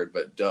say the word,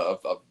 but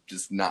of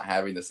just not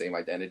having the same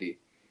identity.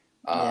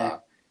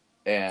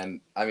 And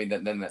I mean,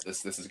 then that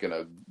this is going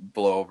to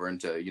blow over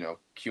into,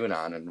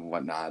 QAnon and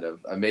whatnot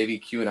of maybe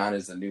QAnon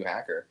is the new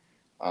hacker.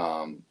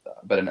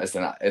 But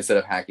instead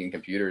of hacking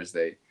computers,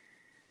 they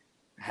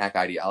hack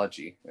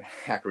ideology,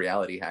 hack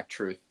reality, hack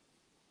truth.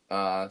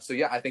 So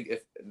yeah, I think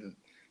if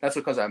that's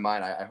what comes to my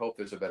mind, I hope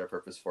there's a better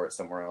purpose for it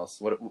somewhere else.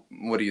 What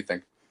do you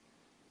think?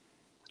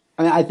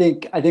 I mean, I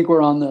think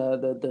we're on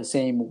the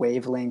same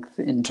wavelength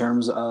in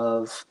terms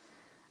of,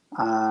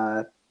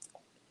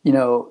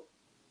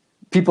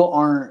 people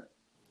aren't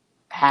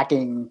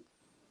hacking.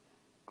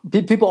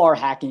 People are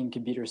hacking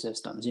computer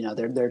systems.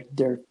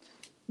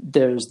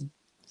 There's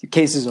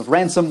cases of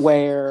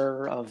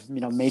ransomware of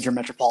major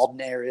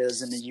metropolitan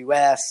areas in the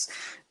U.S.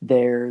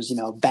 There's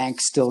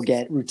banks still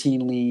get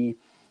routinely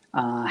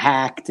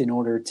hacked in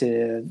order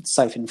to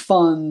siphon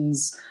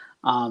funds.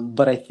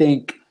 But I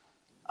think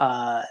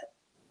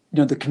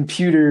the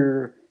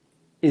computer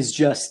is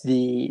just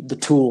the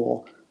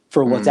tool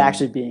for what's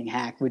actually being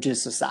hacked, which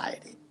is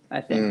society,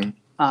 I think.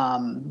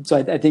 So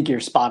I think you're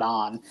spot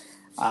on.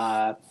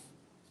 I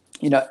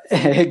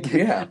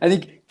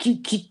think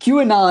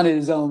QAnon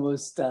is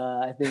almost,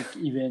 I think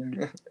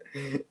even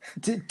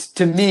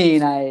to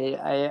me,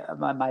 and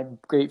my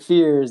great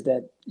fear is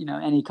that,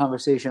 any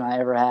conversation I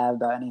ever have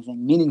about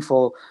anything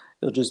meaningful,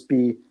 it'll just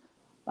be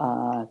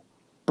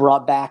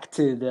brought back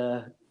to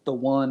the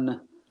one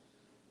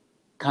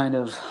kind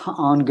of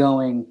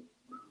ongoing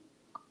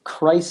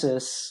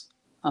crisis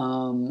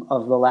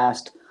of the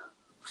last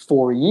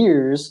 4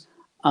 years.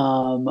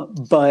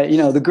 But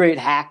the great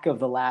hack of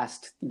the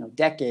last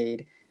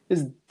decade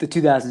is the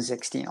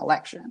 2016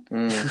 election.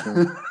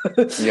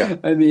 Yeah.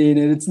 I mean,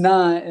 and it's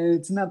not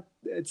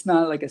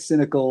like a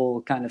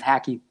cynical kind of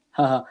hacky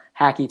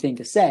thing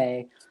to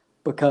say,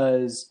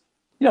 because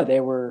they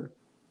were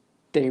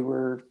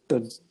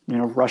the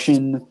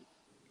Russian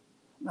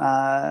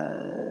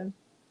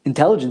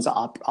intelligence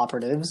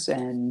operatives,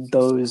 and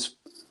those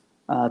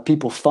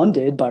people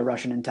funded by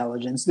Russian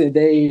intelligence.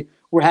 They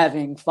were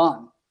having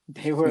fun.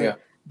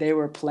 They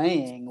were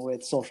playing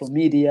with social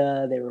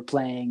media. They were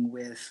playing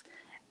with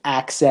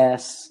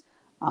access,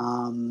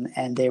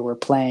 and they were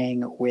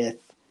playing with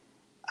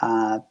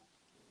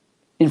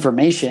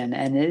information.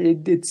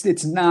 And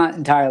it's not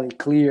entirely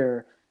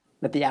clear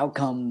that the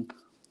outcome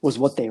was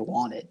what they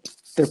wanted.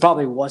 There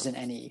probably wasn't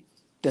any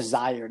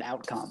desired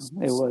outcome.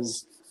 It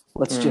was,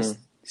 let's just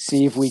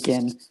see if we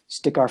can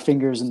stick our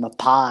fingers in the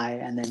pie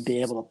and then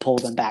be able to pull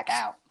them back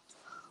out.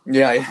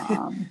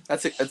 Yeah,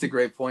 that's a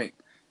great point.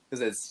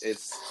 Because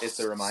it's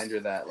a reminder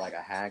that like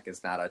a hack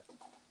is not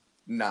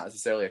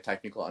necessarily a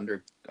technical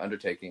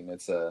undertaking.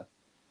 It's a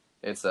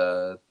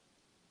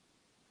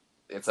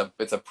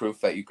proof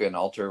that you can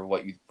alter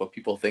what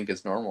people think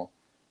is normal,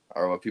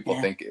 or what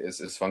people think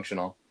is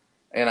functional.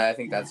 And I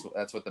think that's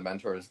what the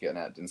mentor is getting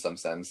at in some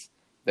sense.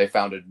 they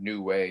found a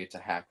new way to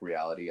hack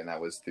reality, and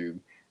that was through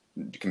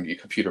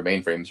computer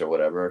mainframes or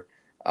whatever.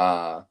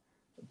 But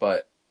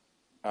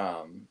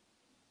I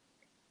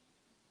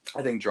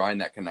think drawing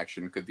that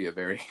connection could be a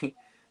very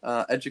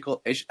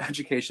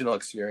educational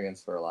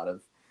experience for a lot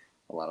of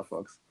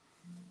folks.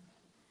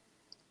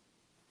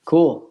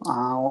 Cool.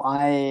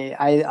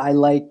 I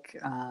like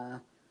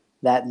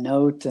that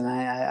note, and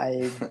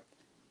I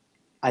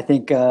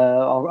think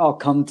I'll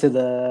come to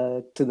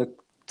the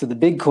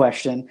big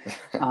question.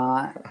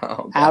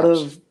 Out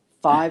of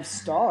 5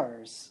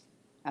 stars,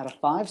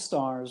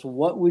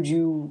 what would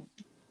you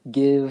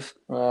give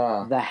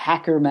the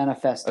Hacker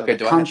Manifesto? Okay,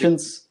 the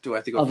conscience do I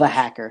have to go of first? a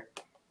hacker.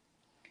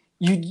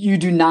 You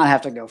do not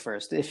have to go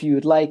first. If you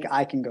would like,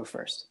 I can go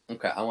first.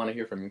 Okay, I want to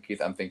hear from you,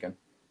 Keith. I'm thinking.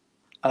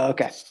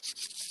 Okay.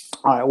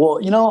 All right. Well,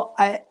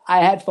 I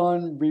had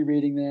fun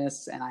rereading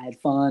this, and I had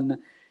fun,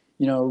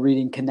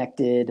 reading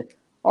connected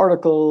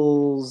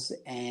articles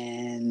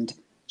and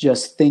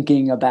just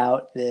thinking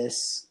about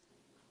this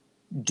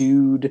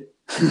dude,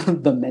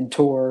 the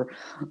mentor.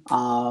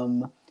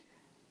 And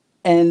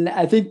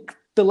I think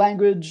the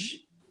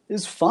language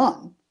is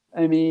fun.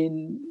 I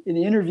mean, in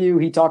the interview,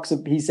 he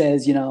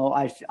says,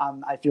 I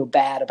feel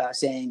bad about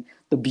saying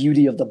the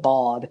beauty of the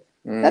bod.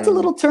 That's a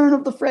little turn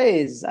of the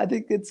phrase. I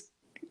think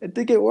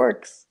it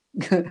works.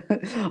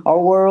 Our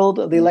world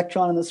of the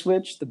electron and the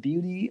switch, the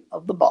beauty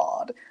of the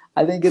bod.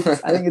 I think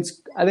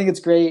it's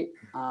great.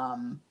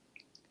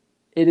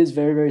 It is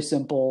very, very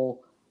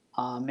simple.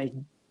 It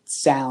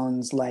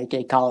sounds like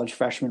a college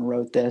freshman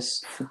wrote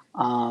this.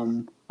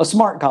 A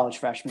smart college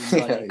freshman,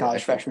 but a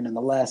college freshman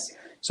nonetheless.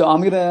 So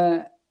I'm with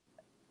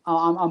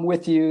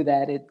you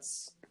that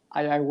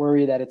I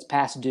worry that it's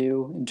past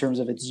due in terms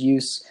of its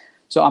use.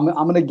 So I'm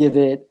gonna give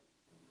it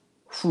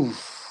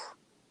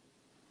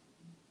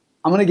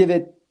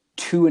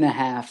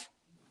 2.5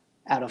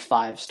 out of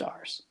 5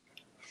 stars.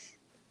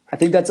 I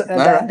think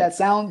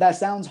that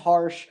sounds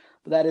harsh,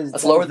 but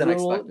that's lower than I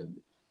expected.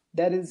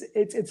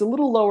 It's a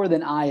little lower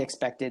than I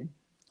expected.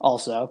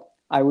 Also,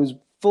 I was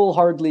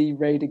full-heartedly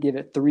ready to give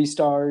it 3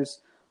 stars,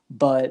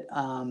 but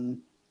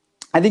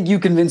I think you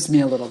convinced me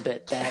a little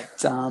bit that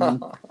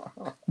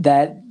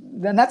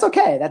then that's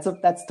okay. That's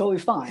totally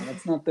fine.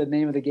 That's not the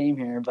name of the game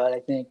here, but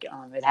I think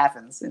it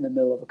happens in the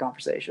middle of a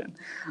conversation.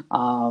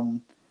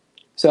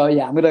 So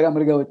yeah, I'm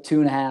gonna go with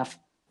 2.5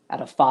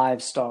 out of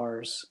 5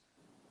 stars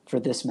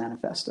for this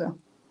manifesto.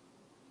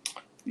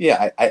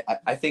 Yeah,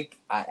 I think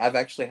I've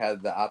actually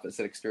had the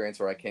opposite experience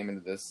where I came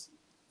into this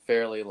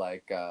fairly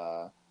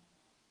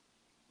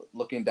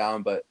looking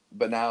down, but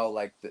now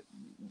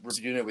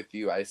reviewing it with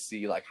you, I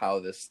see how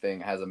this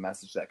thing has a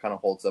message that kind of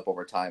holds up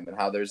over time, and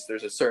how there's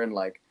a certain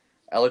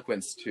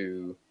eloquence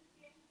to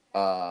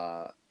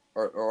or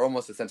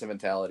almost a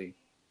sentimentality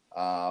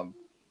to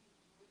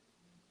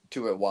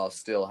it, while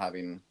still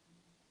having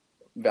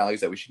values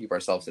that we should keep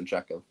ourselves in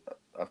check of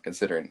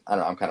considering. I don't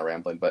know, I'm kind of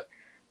rambling, but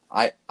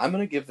I'm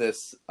gonna give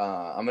this.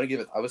 I'm gonna give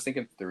it. I was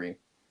thinking 3,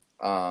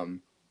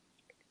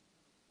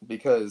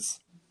 because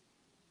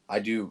I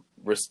do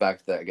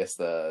respect that. I guess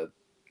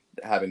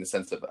having the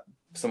sense of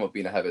somewhat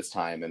being ahead of its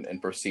time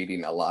and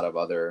preceding a lot of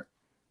other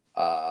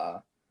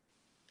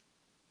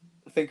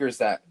thinkers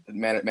that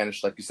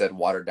managed, like you said,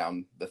 water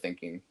down the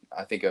thinking.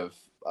 I think of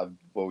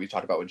what we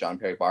talked about with John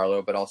Perry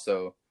Barlow, but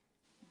also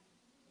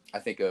I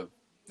think of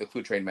the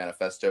Clue Train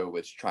Manifesto,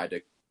 which tried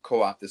to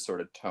co-opt this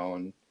sort of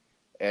tone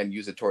and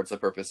use it towards the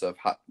purpose of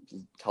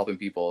helping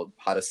people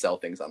how to sell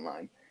things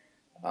online.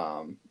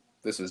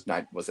 This was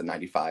it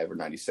 95 or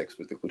 96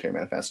 with the Clue Train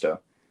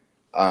Manifesto.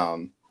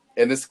 And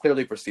this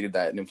clearly preceded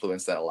that and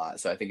influenced that a lot.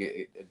 So I think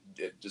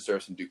it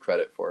deserves some due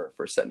credit for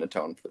setting a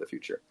tone for the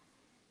future.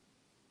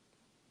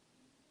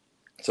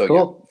 So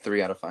cool. Yeah,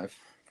 3 out of 5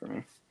 for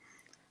me.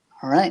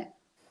 All right.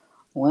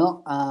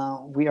 Well,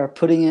 we are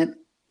putting it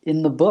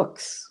in the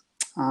books.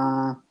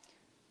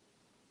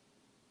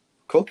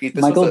 Cool, Keith.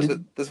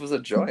 This was a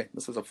joy.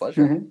 This was a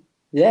pleasure. Mm-hmm.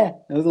 Yeah,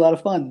 it was a lot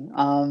of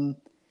fun.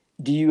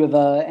 Do you have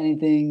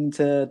anything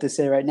to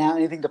say right now?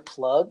 Anything to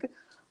plug?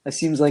 It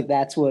seems like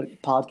that's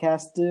what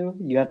podcasts do.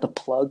 You have to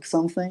plug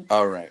something.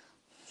 All right.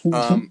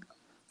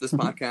 This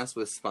podcast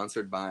was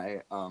sponsored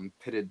by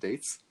Pitted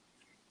Dates.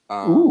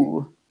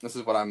 Ooh. This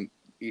is what I'm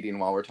eating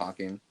while we're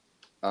talking.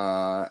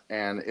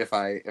 And if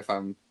I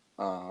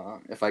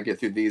get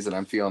through these and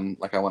I'm feeling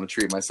like I want to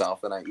treat myself,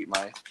 then I eat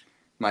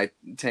my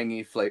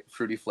tangy,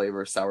 fruity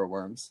flavor sour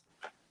worms.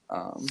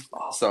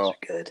 So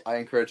good. I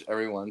encourage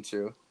everyone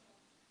to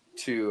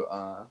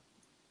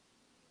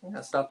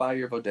stop by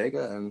your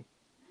bodega and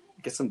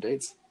get some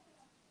dates.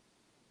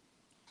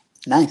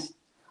 Nice.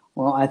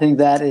 Well, I think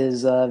that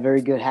is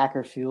very good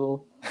hacker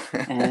fuel.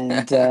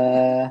 And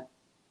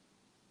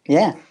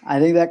yeah,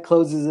 I think that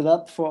closes it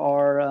up for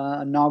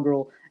our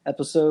inaugural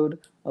episode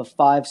of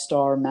 5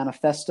 Star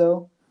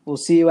Manifesto. We'll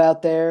see you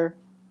out there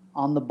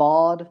on the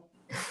bod,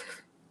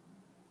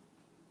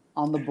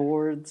 on the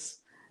boards,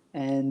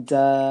 and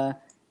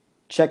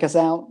check us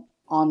out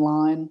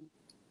online.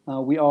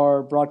 We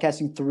are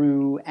broadcasting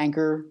through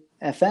Anchor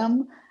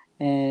FM,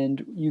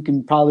 and you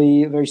can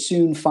probably very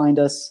soon find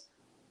us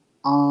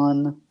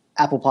on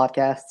Apple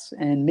Podcasts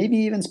and maybe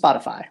even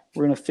Spotify.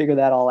 We're going to figure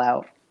that all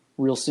out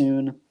real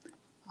soon.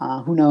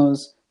 Who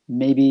knows?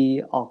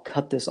 Maybe I'll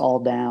cut this all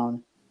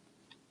down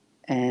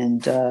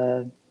and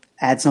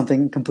add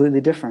something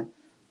completely different.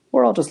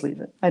 Or I'll just leave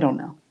it. I don't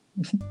know.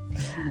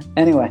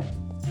 Anyway,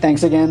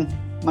 thanks again,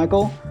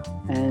 Michael.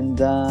 And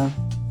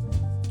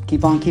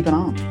keep on keeping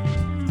on.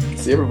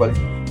 See everybody.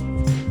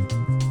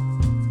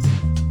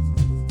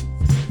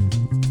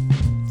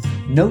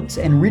 Notes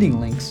and reading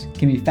links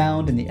can be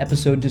found in the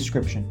episode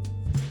description.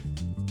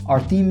 Our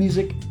theme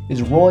music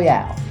is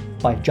Royale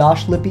by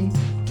Josh Lippy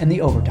and the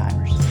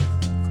Overtimers.